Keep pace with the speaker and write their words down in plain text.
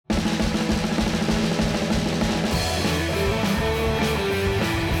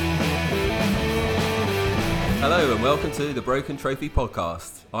Hello and welcome to the Broken Trophy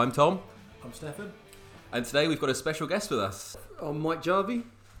Podcast. I'm Tom. I'm Stefan. And today we've got a special guest with us. I'm Mike Jarvie.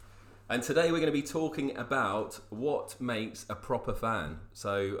 And today we're going to be talking about what makes a proper fan.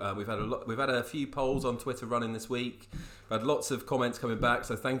 So we've had a few polls on Twitter running this week. We've had lots of comments coming back,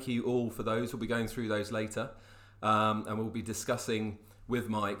 so thank you all for those. We'll be going through those later. And we'll be discussing with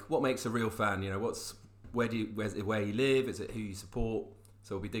Mike what makes a real fan. You know, where you live, is it who you support?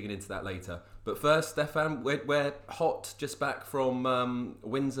 So we'll be digging into that later. But first, Stefan, we're hot, just back from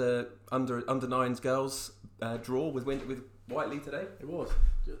Windsor under 9s girls draw with Whiteley today. It was.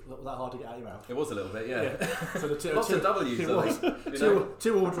 Was that hard to get out of your mouth? It was a little bit, yeah. So the Lots of W's. It was.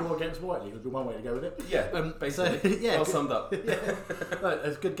 Two all draw against Whiteley would be one way to go with it. Yeah, basically. So, yeah, well summed up. Yeah. No, it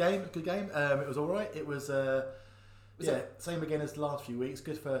was a good game. It was all right. It was. Same again as the last few weeks.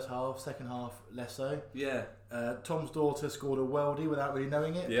 Good first half. Second half, less so. Yeah. Tom's daughter scored a worldie without really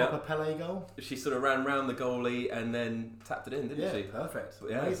knowing it. Yeah. Proper Pele goal. She sort of ran round the goalie and then tapped it in, didn't she? Perfect.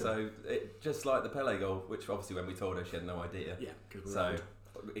 Yeah. Amazing. So just like the Pele goal, which obviously when we told her she had no idea. Yeah. Because So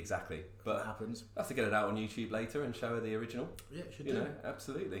exactly, but that happens. I have to get it out on YouTube later and show her the original. Yeah, it should You do. know,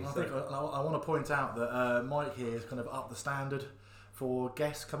 absolutely. And I want to point out that Mike here has kind of upped the standard for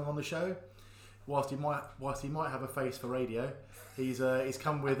guests coming on the show. Whilst he might have a face for radio, he's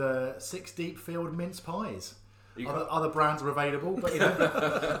come with 6 deep field mince pies. Other brands are available, but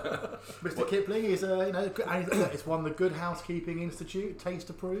Mr. Kipling is it's won the Good Housekeeping Institute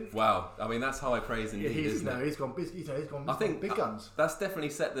Taste Approved. Wow, I mean that's high praise indeed, isn't it? He's gone I think big guns. That's definitely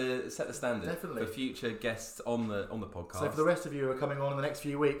set the standard Definitely. for future guests on the podcast. So for the rest of you who are coming on in the next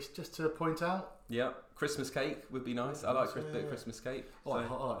few weeks, just to point out. Yeah, Christmas cake would be nice. I like a bit of Christmas cake. I like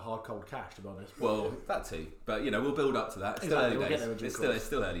hard cold cash, to be honest. Well, that too. But we'll build up to that. It's still early days. It's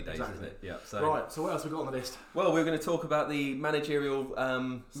still early days, Exactly. isn't it? Yeah. So right. So what else have we got on the list? Well, we're going to talk about the managerial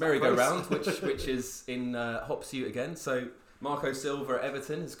merry-go-round, which is in hot pursuit again. So Marco Silva at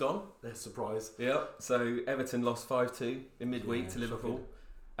Everton has gone. There's a surprise. Yeah. So Everton lost 5-2 in midweek to Liverpool. Shocking.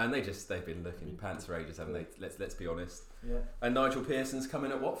 And they've been looking pants for ages, haven't they? Let's be honest. Yeah. And Nigel Pearson's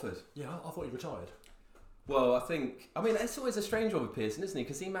coming at Watford. Yeah, I thought he retired. Well, it's always a strange one with Pearson, isn't he?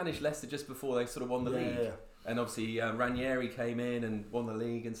 Because he managed Leicester just before they sort of won the league. Yeah. And obviously Ranieri came in and won the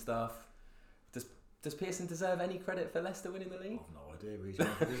league and stuff. Does Pearson deserve any credit for Leicester winning the league? I've no idea.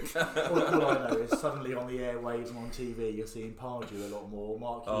 All I know is suddenly on the airwaves and on TV you're seeing Pardew a lot more,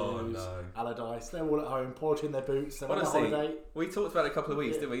 Mark Hughes, Allardyce. They're all at home polishing their boots. They're Honestly, on holiday. we talked about it a couple of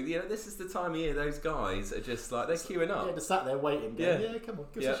weeks, didn't we? This is the time of year those guys are just like, they're queuing up. Yeah, just sat there waiting. Going, come on,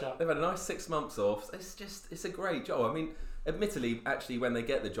 give us a shout. They've had a nice 6 months off. It's a great job. I mean, admittedly, actually, when they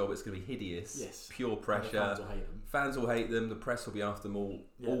get the job, it's going to be hideous. Yes. Pure pressure. Fans will hate them. The press will be after them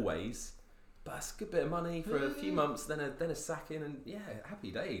always. But it's a good bit of money for a few months, then a sacking, and happy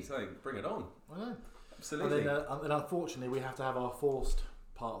days. So bring it on. I know. Absolutely. And unfortunately, we have to have our forced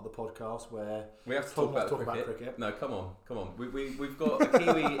part of the podcast where we have to talk about cricket. No, come on. We've got a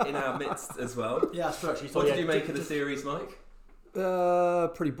Kiwi in our midst as well. Yeah, that's true. Actually, what did you make of the series, Mike?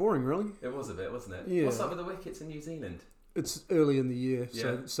 Pretty boring, really. It was a bit, wasn't it? Yeah. What's up with the wickets in New Zealand? It's early in the year,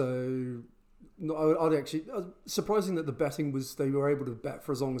 so I'd actually surprising that the batting they were able to bat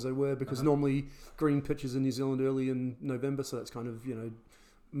for as long as they were, because normally green pitches in New Zealand early in November, so that's kind of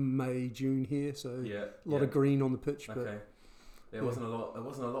May, June here, so a lot of green on the pitch. Okay. But it wasn't a lot. It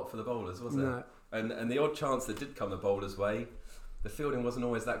wasn't a lot for the bowlers, was it? No. And the odd chance that did come the bowlers' way, the fielding wasn't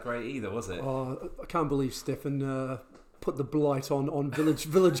always that great either, was it? I can't believe Stefan put the blight on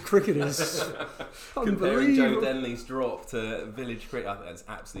village cricketers. Comparing Joe Denley's drop to village cricket, I think that's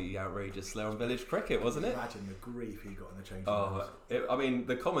absolutely outrageous slur on village cricket, wasn't it? Imagine the grief he got in the change rooms. I mean,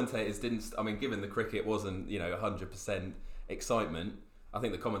 the commentators didn't. I mean, given the cricket wasn't 100% excitement, I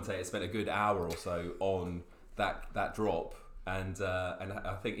think the commentators spent a good hour or so on that drop, and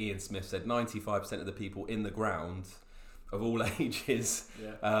I think Ian Smith said 95% of the people in the ground of all ages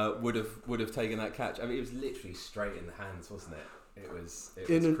would have taken that catch. I mean, it was literally straight in the hands, wasn't it? It was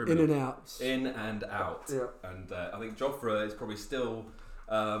criminal. In and out. In and out. Yeah. And I think Jofra is probably still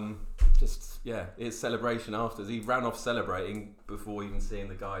his celebration afterwards. He ran off celebrating before even seeing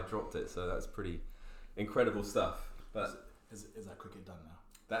the guy dropped it. So that's pretty incredible stuff. But is that cricket done now?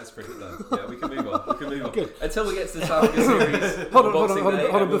 That's cricket done. Yeah, we can move on. Good. Until we get to the South Africa series. Hold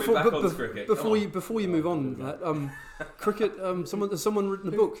on. Before you move on, cricket. Has someone written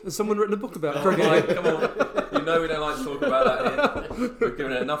a book? Has someone written a book about cricket? Right, come on. We don't like to talk about that here. We've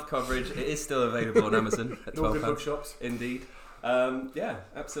given it enough coverage. It is still available on Amazon at £12. Bookshops. Indeed.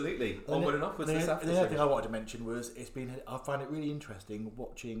 Absolutely. Onward and upwards. The other thing I wanted to mention was I find it really interesting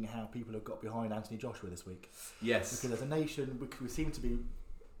watching how people have got behind Anthony Joshua this week. Yes. Because as a nation, we seem to be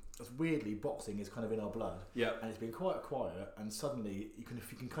weirdly, boxing is kind of in our blood. Yeah. And it's been quite quiet, and suddenly you can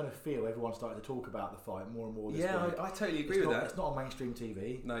kind of feel everyone starting to talk about the fight more and more. This week. I totally agree with that. It's not on mainstream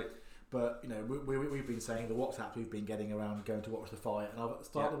TV. No. But we've been saying the WhatsApps we've been getting around going to watch the fight, and at the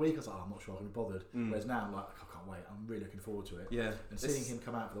start of the week I was like, I'm not sure I can be bothered. Whereas now I'm like, I can't wait. I'm really looking forward to it. Yeah. And seeing him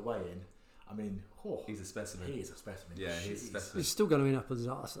come out for the weigh-in, I mean, he's a specimen. He is a specimen. Yeah, he's a specimen. He's still going to end up on his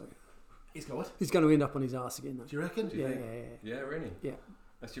arse though. He's got what? He's going to end up on his arse again though. Do you reckon? Yeah, really? Yeah.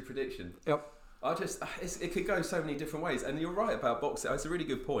 That's your prediction? Yep. It could go so many different ways, and you're right about boxing. It's a really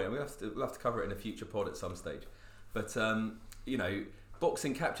good point, and we'll have to cover it in a future pod at some stage. But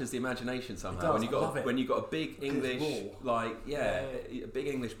boxing captures the imagination somehow. When you got a big English, a big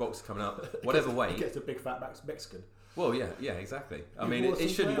English boxer coming up, whatever weight. He gets a big fat Mexican. Well, yeah, exactly. I mean, it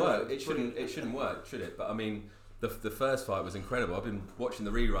shouldn't work. It shouldn't work, should it? But I mean, the first fight was incredible. I've been watching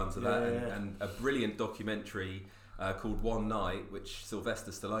the reruns of that, and a brilliant documentary called One Night, which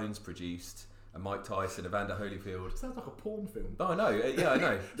Sylvester Stallone's produced, and Mike Tyson, Evander Holyfield. Sounds like a porn film. Oh, I know. Yeah, I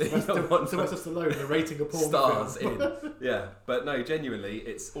know. Sylvester Stallone narrating a porn stars film. in. Yeah, but no, genuinely,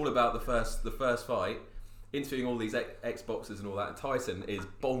 it's all about the first fight, interviewing all these ex-boxers and all that. And Tyson is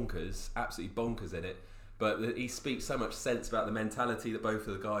bonkers, absolutely bonkers in it. But he speaks so much sense about the mentality that both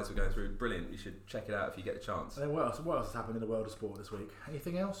of the guys were going through. Brilliant. You should check it out if you get a chance. And what else has happened in the world of sport this week?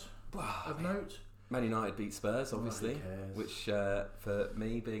 Anything else of note? Man United beat Spurs, obviously, who cares? Which for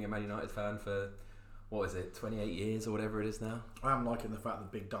me, being a Man United fan for, 28 years or whatever it is now? I am liking the fact that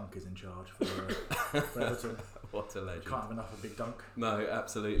Big Dunk is in charge for Everton. What a legend. Can't have enough of Big Dunk. No,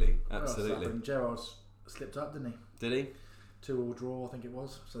 absolutely. Gerrard's slipped up, didn't he? Did he? 2-2 draw, I think it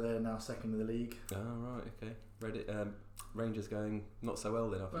was. So they're now second in the league. Oh, right, okay. Rangers going not so well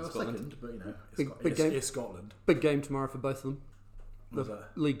then up in Scotland. Second, but it's Scotland. Big game tomorrow for both of them. The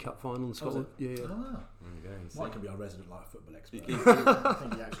League Cup final in Scotland. Yeah. Ah. There you go. Mike can be our resident football expert. I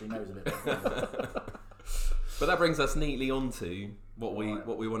think he actually knows a bit. But that brings us neatly onto what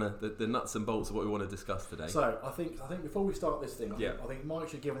we want to the nuts and bolts of what we want to discuss today. So I think before we start this thing, Yeah. I think Mike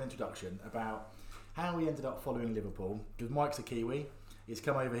should give an introduction about how he ended up following Liverpool. Because Mike's a Kiwi. He's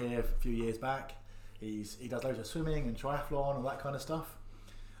come over here a few years back. He does loads of swimming and triathlon and that kind of stuff.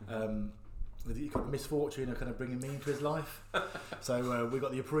 He got the misfortune of kind of bringing me into his life. So we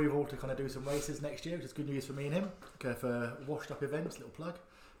got the approval to kind of do some races next year, which is good news for me and him. Okay, for washed up events, little plug.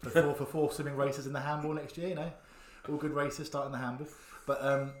 For four swimming races in the handball next year, all good races starting the handball. But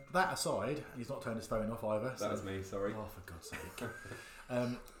that aside, he's not turned his phone off either. That was me, sorry. Oh, for God's sake.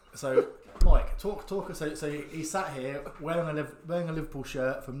 So Mike, talk. So he sat here wearing a Liverpool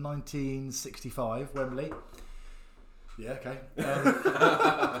shirt from 1965, Wembley. Yeah, okay.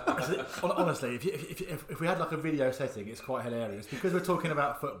 Honestly, if we had like a video setting, it's quite hilarious because we're talking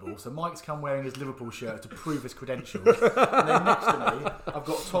about football. So Mike's come wearing his Liverpool shirt to prove his credentials, and then next to me, I've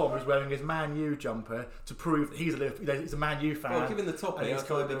got Tom who's wearing his Man U jumper to prove that he's a Man U fan. Well, given the topic, I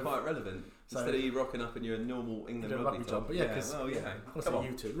thought it'd be quite relevant. So, instead of you rocking up in your normal England rugby top. But yeah, because come on.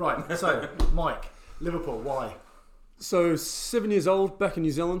 you two. Right. So Mike, Liverpool, why? So 7 years old, back in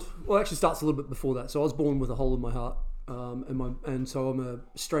New Zealand. Well, it actually starts a little bit before that. So I was born with a hole in my heart. And so I'm a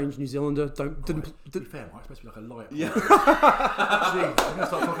strange New Zealander. To be fair, Mike, it's supposed to be like a light. Yeah. Jeez, I'm going to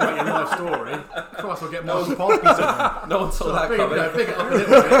start talking about your life story. Christ, I'll get Michael Parkinson. No one saw that coming. Big it up a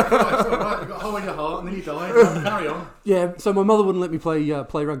little bit. Christ, all right, you've got a hole in your heart and then you die. Carry on. Yeah, so my mother wouldn't let me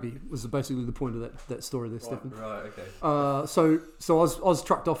play rugby. Was basically the point of that story there, Stephen. Right, okay. So I was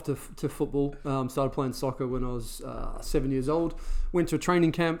trucked off to football. Started playing soccer when I was 7 years old. Went to a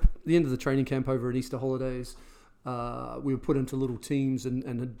training camp. The end of the training camp over at Easter holidays. We were put into little teams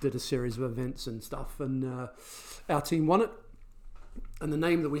and did a series of events and stuff, and our team won it. And the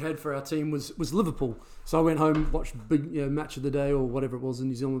name that we had for our team was Liverpool. So I went home, watched big match of the day or whatever it was in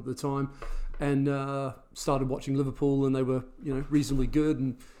New Zealand at the time, and started watching Liverpool, and they were reasonably good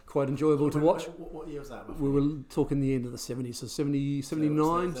and quite enjoyable to watch. What year was that? We were talking the end of the 70s, so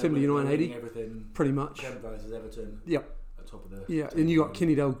 79, 80, everything, pretty much. Kent versus Everton. Yep. Top of the and you got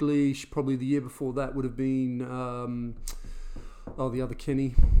Kenny Dalglish. Probably the year before that would have been the other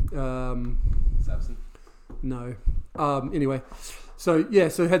Kenny. Samson. No. Anyway,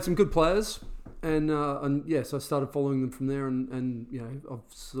 so had some good players, and so I started following them from there, and I've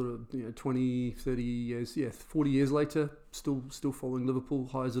sort of 20, 30 years, 40 years later, still following Liverpool,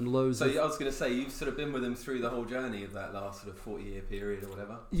 highs and lows. So I was going to say, you've sort of been with them through the whole journey of that last sort of 40-year period or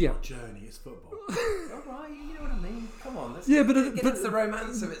whatever. Yeah. Journey is football. All right, you know what I mean. Come on, let's get into the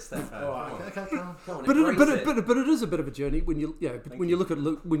romance of it, Stefan. All right, okay, come on. But it is a bit of a journey when you look at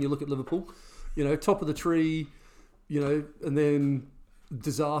Liverpool, top of the tree, and then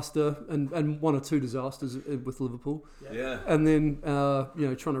disaster and one or two disasters with Liverpool. Yeah. And then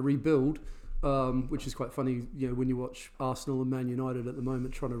trying to rebuild, which is quite funny. When you watch Arsenal and Man United at the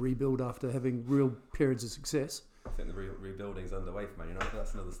moment trying to rebuild after having real periods of success. I think the rebuilding's underway for Man United.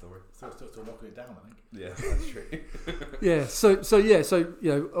 That's another story. Still knocking it down, I think. Yeah, that's true. Yeah. So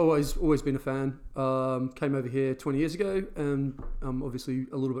always been a fan. Came over here 20 years ago, and obviously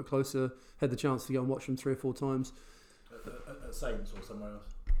a little bit closer. Had the chance to go and watch them 3 or 4 times. At Saints or somewhere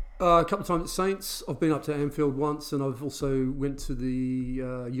else? A couple of times at Saints. I've been up to Anfield once, and I've also went to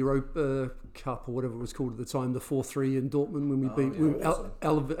the Europa Cup or whatever it was called at the time, the 4-3 in Dortmund when we beat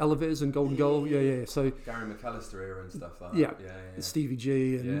Alaves and Golden Goal. Yeah. So Gary McAllister era and stuff like yeah. that. Yeah. Stevie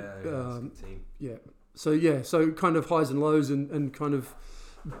G and That's a good team. yeah. So kind of highs and lows and kind of,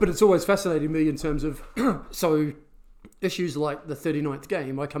 but it's always fascinated me in terms of so. Issues like the 39th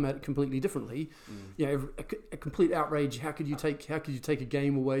game, I come at it completely differently. A complete outrage. How could you take a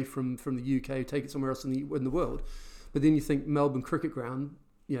game away from the UK, take it somewhere else in the world? But then you think Melbourne Cricket Ground.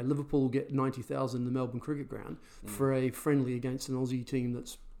 Liverpool get 90,000 in the Melbourne Cricket Ground for a friendly against an Aussie team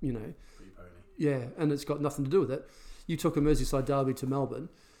that's Pretty pony. Yeah, and it's got nothing to do with it. You took a Merseyside derby to Melbourne,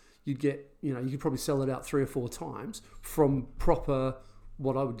 you'd get you could probably sell it out 3 or 4 times from proper.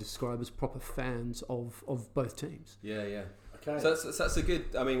 What I would describe as proper fans of both teams. Yeah. Okay. So that's a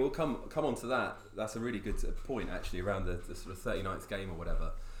good. I mean, we'll come on to that. That's a really good point actually around the sort of 39th game or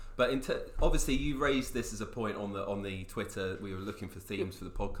whatever. But obviously, you raised this as a point on the Twitter. We were looking for themes for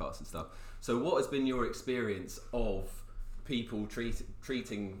the podcast and stuff. So, what has been your experience of people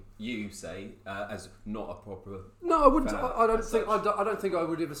treating you, say, as not a proper? No, I wouldn't. fan I don't as think. such? I don't think I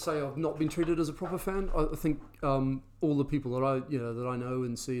would ever say I've not been treated as a proper fan. I think all the people that I know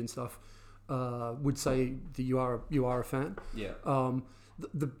and see and stuff would say that you are a fan. Yeah.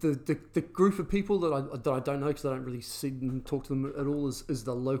 The group of people that I don't know because I don't really see and talk to them at all is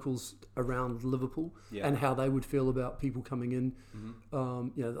the locals around Liverpool and how they would feel about people coming in.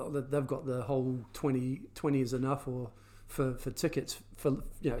 Mm-hmm. They've got the whole 20 is enough or. For tickets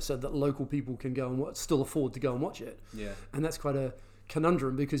so that local people can go and still afford to go and watch it. Yeah. And that's quite a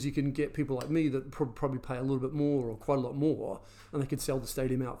conundrum because you can get people like me that probably pay a little bit more or quite a lot more, and they could sell the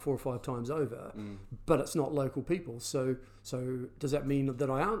stadium out 4 or 5 times over. But it's not local people. So does that mean that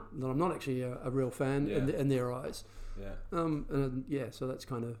I'm not actually a real fan in their eyes? Yeah. So that's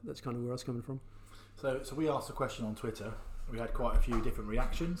kind of where I was coming from. So we asked a question on Twitter. We had quite a few different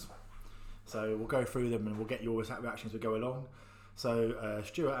reactions. So we'll go through them and we'll get your reactions as we go along. So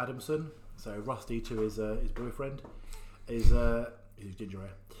Stuart Adamson, so Rusty to his boyfriend, is ginger ale.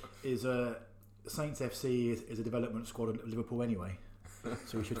 Is Saints FC is a development squad of Liverpool anyway,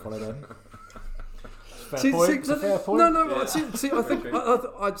 so we should follow them. Fair point. No. Yeah. See, I think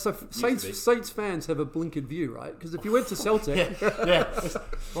so. Saints fans have a blinkered view, right? Because if you went to Celtic,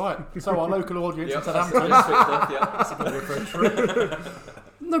 right. So our local audience in Southampton.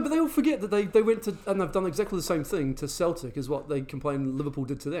 No, but they all forget that they went to and they've done exactly the same thing to Celtic as what they complained Liverpool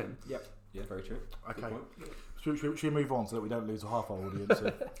did to them. Yep. Yeah, very true. Okay. Should we move on so that we don't lose half our audience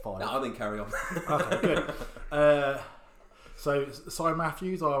at 5? No, I think carry on. Okay, good. So Simon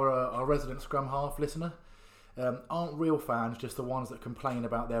Matthews, our resident scrum half listener, aren't real fans just the ones that complain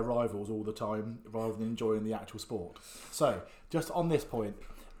about their rivals all the time rather than enjoying the actual sport. So just on this point,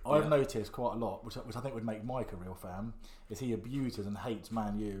 I've noticed quite a lot, which I think would make Mike a real fan, is he abuses and hates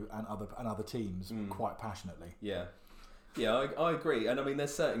Man U and other teams quite passionately. Yeah, I agree. And I mean,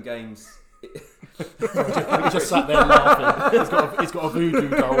 there's certain games. He just sat there laughing. He's got a voodoo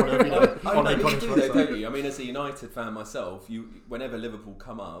doll. You do though, don't you? I mean, as a United fan myself, whenever Liverpool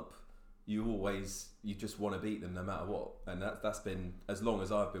come up, you just want to beat them no matter what, and that's been as long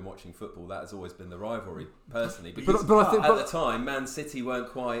as I've been watching football. That has always been the rivalry, personally. Because but I think at the time, Man City weren't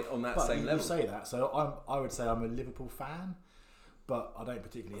quite on that same level. You say that, so I would say I'm a Liverpool fan, but I don't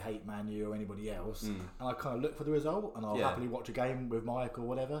particularly hate Man U or anybody else, and I kind of look for the result, and I'll happily watch a game with Mike or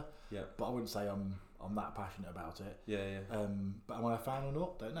whatever. Yeah. But I wouldn't say I'm that passionate about it. Yeah. But am I a fan or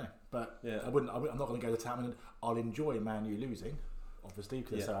not? Don't know. But I'm not going to go to town and I'll enjoy Man U losing, obviously,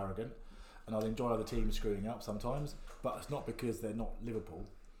 because they're so arrogant. And I'll enjoy other teams screwing up sometimes, but it's not because they're not Liverpool.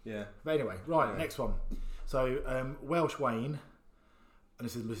 Yeah. But anyway, next one. So Welsh Wayne, and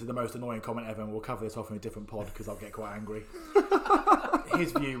this is the most annoying comment ever, and we'll cover this off in a different pod because I'll get quite angry.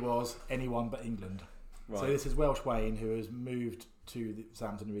 His view was anyone but England. Right. So this is Welsh Wayne, who has moved to the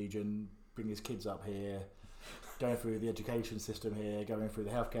Southampton region, bringing his kids up here, going through the education system here, going through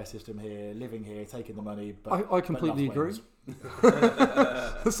the healthcare system here, living here, taking the money. But I completely agree.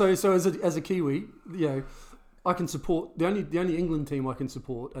 So as a Kiwi, I can support the only England team I can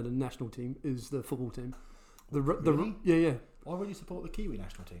support at a national team is the football team. Really? Why would you support the Kiwi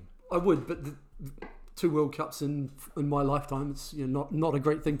national team? I would, but the 2 World Cups in my lifetime, it's not a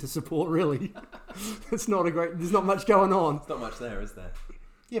great thing to support, really. There's not much going on. There's not much there, is there?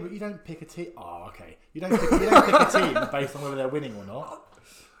 Yeah, but you don't pick a team. Oh, okay. You don't pick a team based on whether they're winning or not.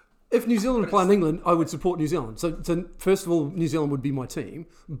 If New Zealand were playing England, I would support New Zealand. So first of all, New Zealand would be my team,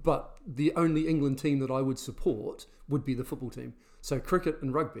 but the only England team that I would support would be the football team. So cricket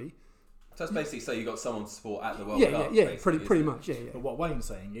and rugby. So that's basically so you got someone to support at the World Cup. Yeah, pretty much. Yeah. But what Wayne's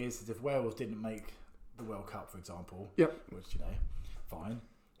saying is if Wales didn't make the World Cup, for example, which fine,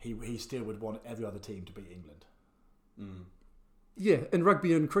 he still would want every other team to beat England. Mm. Yeah, in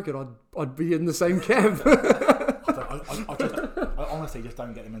rugby and cricket, I'd be in the same camp. I honestly just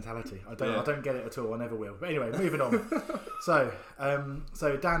don't get the mentality. I don't get it at all. I never will. But anyway, moving on. So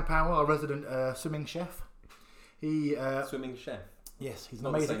Dan Powell, our resident swimming chef, swimming chef. Yes, he's an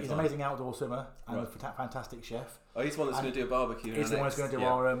amazing outdoor swimmer and a fantastic chef. Oh, he's the one that's going to do a barbecue. He's the one that's going to do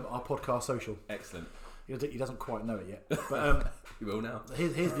our podcast social. Excellent. He doesn't quite know it yet, but he will now.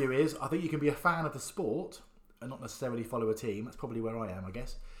 His view is, I think you can be a fan of the sport and not necessarily follow a team. That's probably where I am, I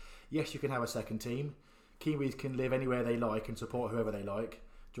guess. Yes, you can have a second team. Kiwis can live anywhere they like and support whoever they like.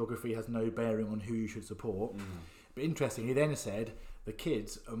 Geography has no bearing on who you should support. Mm. But interesting, he then said the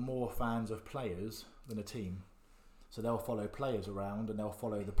kids are more fans of players than a team. So they'll follow players around and they'll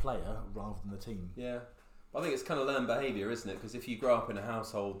follow the player rather than the team. Yeah. I think it's kind of learned behaviour, isn't it? Because if you grow up in a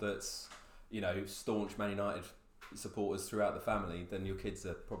household that's, staunch Man United supporters throughout the family, then your kids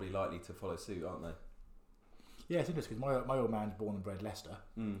are probably likely to follow suit, aren't they? Yeah, it's interesting because my old man's born and bred Leicester.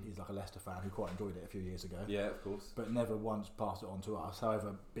 He's like a Leicester fan who quite enjoyed it a few years ago. Yeah, of course. But never once passed it on to us.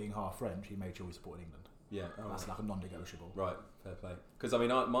 However, being half French, he made sure we supported England. Yeah. That's like a non-negotiable. Right, fair play. Because,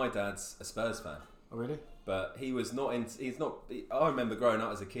 my dad's a Spurs fan. Oh, really? But he was not in. I remember growing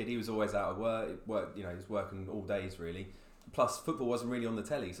up as a kid. He was always out of work. He was working all days really. Plus, football wasn't really on the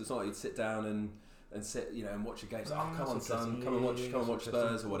telly, so it's not like he'd sit down and sit, and watch a game. So, come on, son, come and watch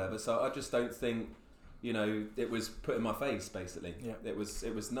Spurs or whatever. So I just don't think, it was put in my face basically. Yeah. It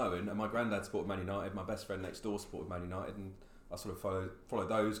was known. And my granddad supported Man United. My best friend next door supported Man United, and I sort of followed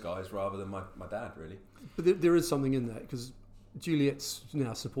those guys rather than my dad really. But there is something in that because Juliet's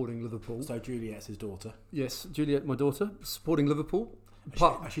now supporting Liverpool. So Juliet's his daughter. Yes, Juliet, my daughter, supporting Liverpool.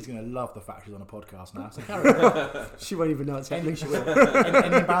 She's going to love the fact she's on a podcast now. So carry she won't even know it's happening. She will.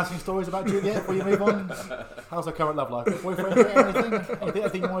 Any embarrassing stories about Juliet before you move on? How's her current love life? Boyfriend?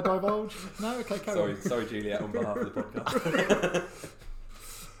 Anything you want to divulge? No? Okay, carry on. Sorry, Juliet, on behalf of the podcast.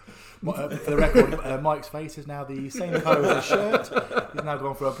 For the record, Mike's face is now the same colour as his shirt. He's now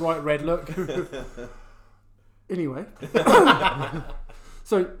gone for a bright red look. Anyway,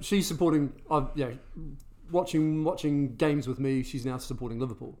 so she's supporting. Watching games with me. She's now supporting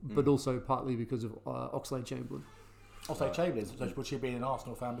Liverpool, but also partly because of Oxlade-Chamberlain. Oxlade-Chamberlain. So would she have been an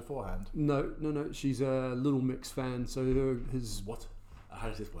Arsenal fan beforehand? No. She's a Little Mix fan. So what? How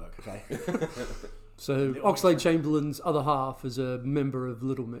does this work? Okay. So Oxlade-Chamberlain's other half is a member of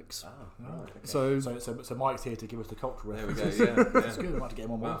Little Mix. Oh, right. Okay. So Mike's here to give us the cultural references. There we go. Yeah, that's good. I might have to get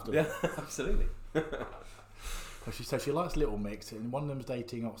him on more often. Yeah, absolutely. So she likes Little Mix, and one of them's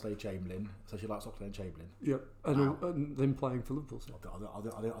dating Oxlade-Chamberlain, so she likes Oxlade-Chamberlain. Yep, and them playing for Liverpool. So.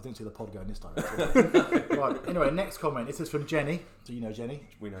 I didn't see the pod going this direction. Right, anyway, next comment. This is from Jenny. So you know Jenny.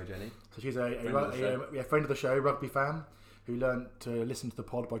 We know Jenny. So she's a friend of the show, rugby fan, who learned to listen to the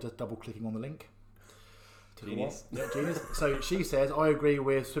pod by just double-clicking on the link. Genius. Yeah, genius. So she says, I agree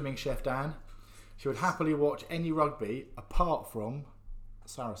with swimming chef Dan. She would happily watch any rugby apart from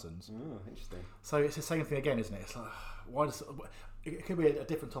Saracens. Oh, interesting. So it's the same thing again, isn't it? It's like, it could be a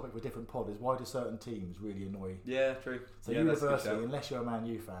different topic for a different pod. Is why do certain teams really annoy? Yeah, true. So universally, unless you're a Man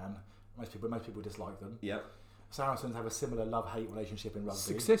U fan, most people dislike them. Yeah. Saracens have a similar love-hate relationship in rugby.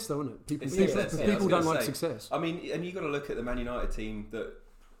 Success, though, isn't it? People don't like success. I mean, and you've got to look at the Man United team that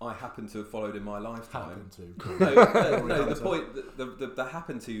I happen to have followed in my lifetime. The point, the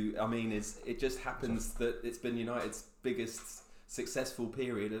happen to, I mean, is it just happens that it's been United's biggest successful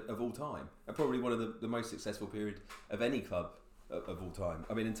period of all time, and probably one of the most successful period of any club of all time.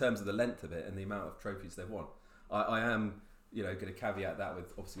 I mean, in terms of the length of it and the amount of trophies they've won. I am, going to caveat that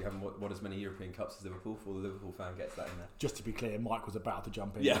with obviously we haven't won as many European Cups as Liverpool. For the Liverpool fan gets that in there. Just to be clear, Mike was about to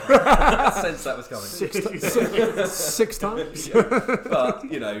jump in. Yeah, I sensed that was coming. Six times. Yeah. But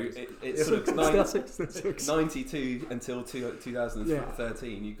it's sort of 92 until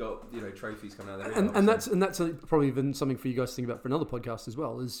 2013. You got trophies coming out of there. And that's probably even something for you guys to think about for another podcast as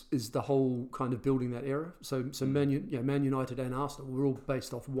well. Is the whole kind of building that era. So Man United and Arsenal were all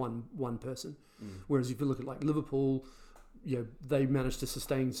based off one person. Whereas if you look at like Liverpool, they managed to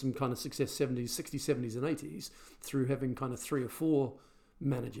sustain some kind of success 60s, 70s, and 80s through having kind of 3 or 4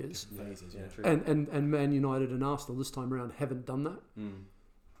 managers. Phases, true. And Man United and Arsenal this time around haven't done that.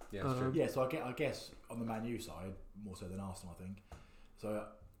 Yeah, it's true. Yeah, so I guess on the Man U side, more so than Arsenal, I think. So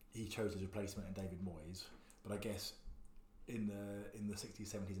he chose his replacement in David Moyes, but I guess in the 60s,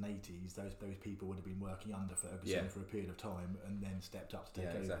 70s, and 80s, those people would have been working under Ferguson for a period of time and then stepped up to take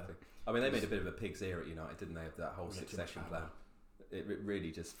over. Exactly. I mean, they made a bit of a pig's ear at United, didn't they? Of that whole succession plan. It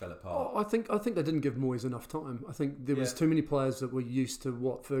really just fell apart. Oh, I think they didn't give Moyes enough time. I think there was too many players that were used to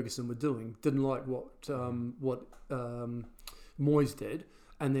what Ferguson were doing, didn't like what Moyes did,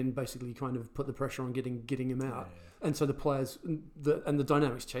 and then basically kind of put the pressure on getting him out. And so the players, the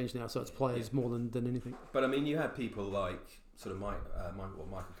dynamics changed now, so it's players more than anything. But I mean, you had people like sort of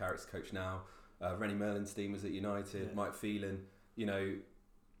Michael Carrick's coach now, Rennie Merlinstein was at United, Mike Phelan,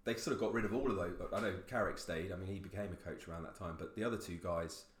 they sort of got rid of all of those. I know Carrick stayed, I mean, he became a coach around that time, but the other 2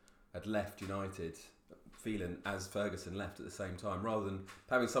 guys had left United, Phelan as Ferguson left at the same time, rather than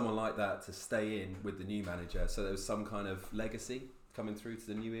having someone like that to stay in with the new manager, so there was some kind of legacy coming through to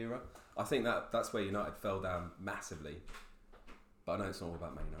the new era. I think that's where United fell down massively. But I know it's not all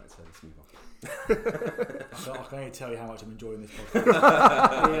about Man United, so let's move on. I can only tell you how much I'm enjoying this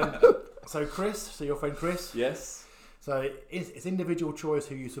podcast. So Chris, your friend Chris. Yes. So it's individual choice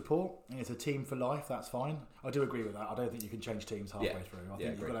who you support, and it's a team for life. That's fine. I do agree with that. I don't think you can change teams halfway through. I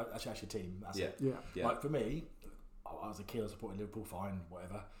think you've got to actually team. That's it. Yeah. Like for me, I was a kid. I supported Liverpool. Fine,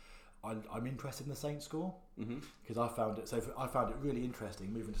 whatever. I'm interested in the Saints score because I found it really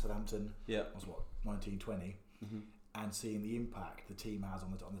interesting moving to Southampton. Yeah. I was 1920. And seeing the impact the team has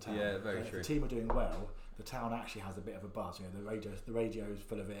on the town. Yeah, very true. If the team are doing well, the town actually has a bit of a buzz. The radio's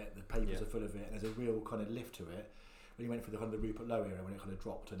full of it, the papers are full of it, and there's a real kind of lift to it. When you went for the kind of the Rupert Lowe era, when it kind of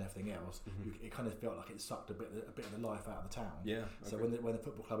dropped and everything else, it kind of felt like it sucked a bit of the life out of the town. Yeah. So when the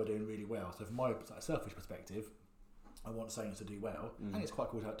football club are doing really well, so from my selfish perspective, I want Saints to do well, and it's quite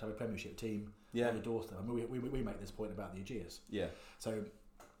cool to have a Premiership team on your doorstep. I mean, we make this point about the Aegeus. Yeah. So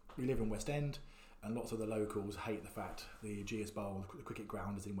we live in West End. And lots of the locals hate the fact the Aegeus Bowl, the cricket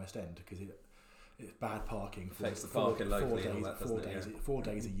ground, is in West End because it's bad parking for four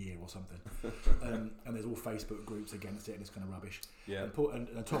days a year or something. And there's all Facebook groups against it, and it's kind of rubbish. Yeah.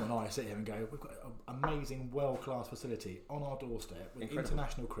 And Tom and I sit here and go, we've got an amazing, world-class facility on our doorstep with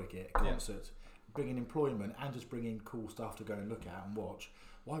international cricket, concerts, bringing employment and just bringing cool stuff to go and look at and watch.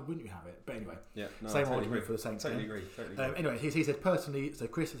 Why wouldn't you have it? But anyway, same argument for the Saints. Totally agree. Anyway, he said personally, so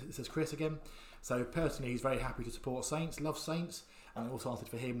Chris, it says Chris again. So personally, he's very happy to support Saints, loves Saints, and it all started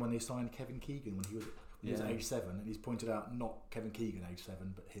for him when they signed Kevin Keegan when he was at age 7, and he's pointed out not Kevin Keegan age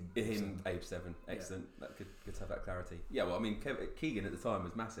 7, but him. Age 7, excellent. That good to have that clarity. Yeah, well, I mean, Keegan at the time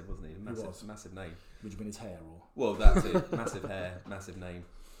was massive, wasn't he? Massive name. Would you mean his hair or? Well, that's it. Massive hair, massive name.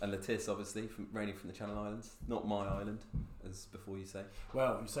 And Lettice, obviously, reigning from the Channel Islands. Not my island, as before you say.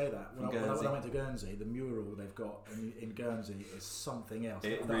 Well, you say that. When I went to Guernsey, the mural they've got in Guernsey is something else.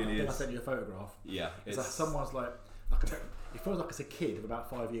 It really is. I sent you a photograph. Yeah. It's like someone's like it feels like it's a kid of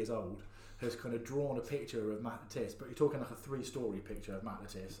about 5 years old has kind of drawn a picture of Matt Lettice, but you're talking like a 3-story picture of Matt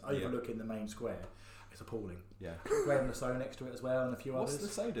Lettice overlooking the main square. It's appalling. Yeah. Graham Lasso next to it as well, and a few others.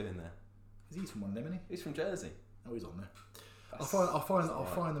 What's Lasso doing there? He's from one of them, isn't he? He's from Jersey. Oh, he's on there. I'll find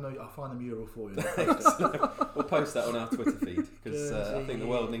the mural for you. We'll post that on our Twitter feed because I think the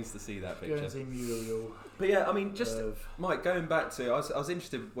world needs to see that picture. Guernsey mural. But yeah, I mean, just Mike, going back to, I was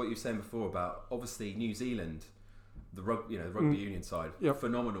interested in what you were saying before about obviously New Zealand, the rugby union side,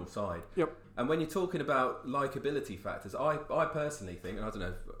 phenomenal side. Yep. And when you're talking about likability factors, I personally think, and I don't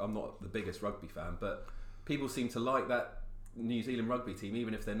know, I'm not the biggest rugby fan, but people seem to like that New Zealand rugby team,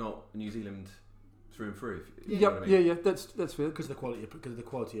 even if they're not New Zealand through and through. Yeah, that's fair. Because of the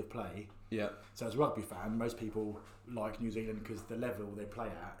quality of play. Yeah. So as a rugby fan, most people like New Zealand because the level they play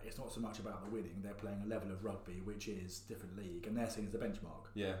at, it's not so much about the winning. They're playing a level of rugby which is different league, and they're seen as the benchmark.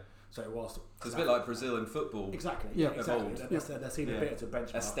 Yeah. So whilst it's a bit like Brazil in football. Exactly. Yeah. Exactly. They're seen a bit as a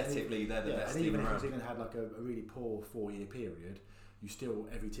benchmark. Aesthetically, they're the best team team around. around. New Zealand had like a really poor 4-year period.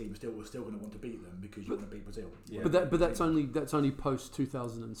 Every team was still going to want to beat them because you want to beat Brazil. Yeah. But that's only post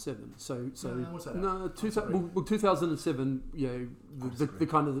 2007. So 2007. The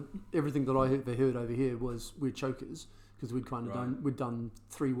kind of everything that I heard over here was we're chokers because we'd done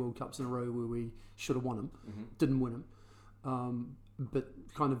 3 World Cups in a row where we should have won them, didn't win them. But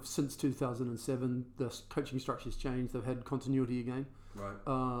kind of since 2007, the coaching structure's changed. They've had continuity again. Right.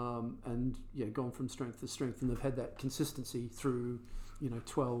 And gone from strength to strength, and they've had that consistency through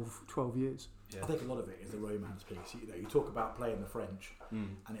 12 years. I think a lot of it is the romance piece. You talk about playing the French,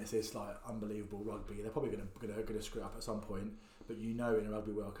 and it's this like unbelievable rugby. They're probably going to screw up at some point, but in a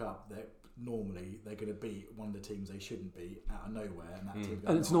Rugby World Cup, they're going to beat one of the teams they shouldn't beat out of nowhere, and that team.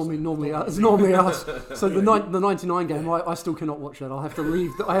 And it's normally us. So the 99 game, I still cannot watch that. I have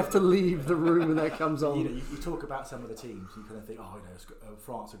to leave the room when that comes on. You talk about some of the teams, you kind of think,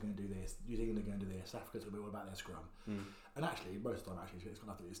 France are going to do this, New Zealand are going to do this, Africa's going to be all about their scrum. And actually, most of the time,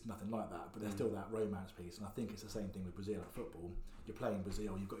 it's nothing like that. But there's still that romance piece, and I think it's the same thing with Brazil at football. You're playing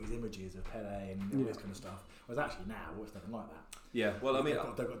Brazil, you've got these images of Pelé and all this kind of stuff. Whereas actually now, it's nothing like that. Yeah, well, I mean,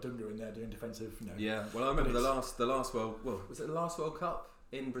 they've got Dunga in there doing defensive. Yeah, well, I remember the last was it the last World Cup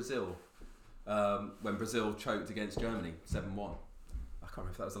in Brazil when Brazil choked against Germany 7-1. I can't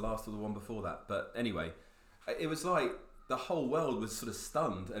remember if that was the last or the one before that, but anyway, it was like the whole world was sort of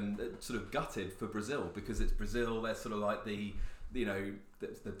stunned and sort of gutted for Brazil because it's Brazil. They're sort of like the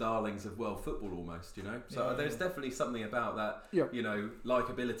darlings of world football almost, So there's definitely something about that,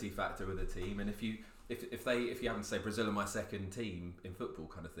 likability factor with a team. And if you happen to say Brazil are my second team in football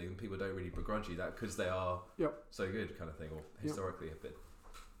kind of thing, people don't really begrudge you that because they are so good kind of thing, or historically a bit.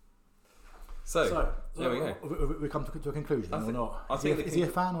 So there we go. We come to a conclusion or not? Is he a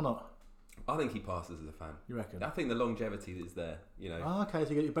fan or not? I think he passes as a fan. You reckon? I think the longevity is there. Oh, okay,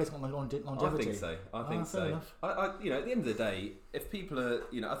 so you're based on longevity. I think so. I think so. Enough. At the end of the day, if people are,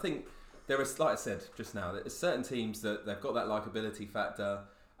 I think there is, like I said just now, there's certain teams that they've got that likability factor,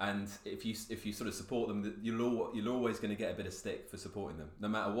 and if you sort of support them, you're always going to get a bit of stick for supporting them, no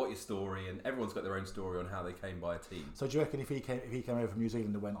matter what your story. And everyone's got their own story on how they came by a team. So do you reckon if he came over from New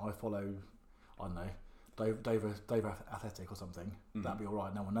Zealand and went, I follow, I don't know, Dover Athletic or something, that'd be all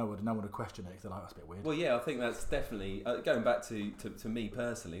right. No one would question it because they're like, that's a bit weird. Well, yeah, I think that's definitely going back to me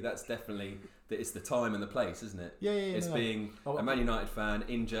personally. That's definitely it's the time and the place, isn't it? Yeah. It's being a Man United fan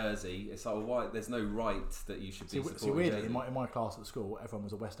in Jersey. It's like, why? There's no right that you should be supporting. See, weirdly, in my class at school, everyone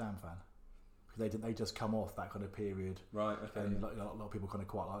was a West Ham fan because they just come off that kind of period, right? Okay. And a lot of people kind of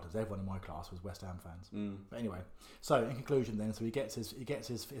quite liked us. Everyone in my class was West Ham fans. But anyway, so in conclusion, then, so he gets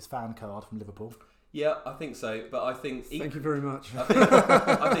his fan card from Liverpool. Yeah, I think so. But I think thank you very much.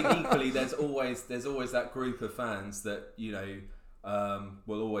 I think equally, there's always that group of fans that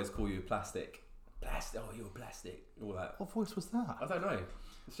will always call you plastic. Oh, you're plastic. All that. What voice was that? I don't know.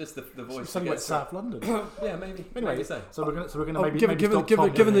 It's just the voice. Something like South London. Yeah, maybe. Anyway, maybe so. So we're gonna maybe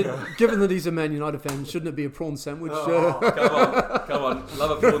given that he's a Man United fan, shouldn't it be a prawn sandwich? Come on,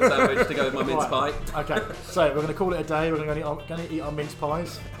 love a prawn sandwich to go with my mince pie. Okay, so we're going to call it a day. We're going to eat our mince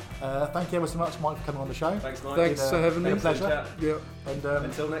pies. Thank you ever so much, Mike, for coming on the show. Thanks, Mike. Thanks for having me. A pleasure. Yeah. And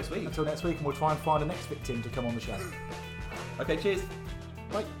until next week. And we'll try and find the next victim to come on the show. Okay, cheers.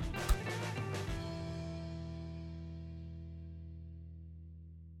 Bye.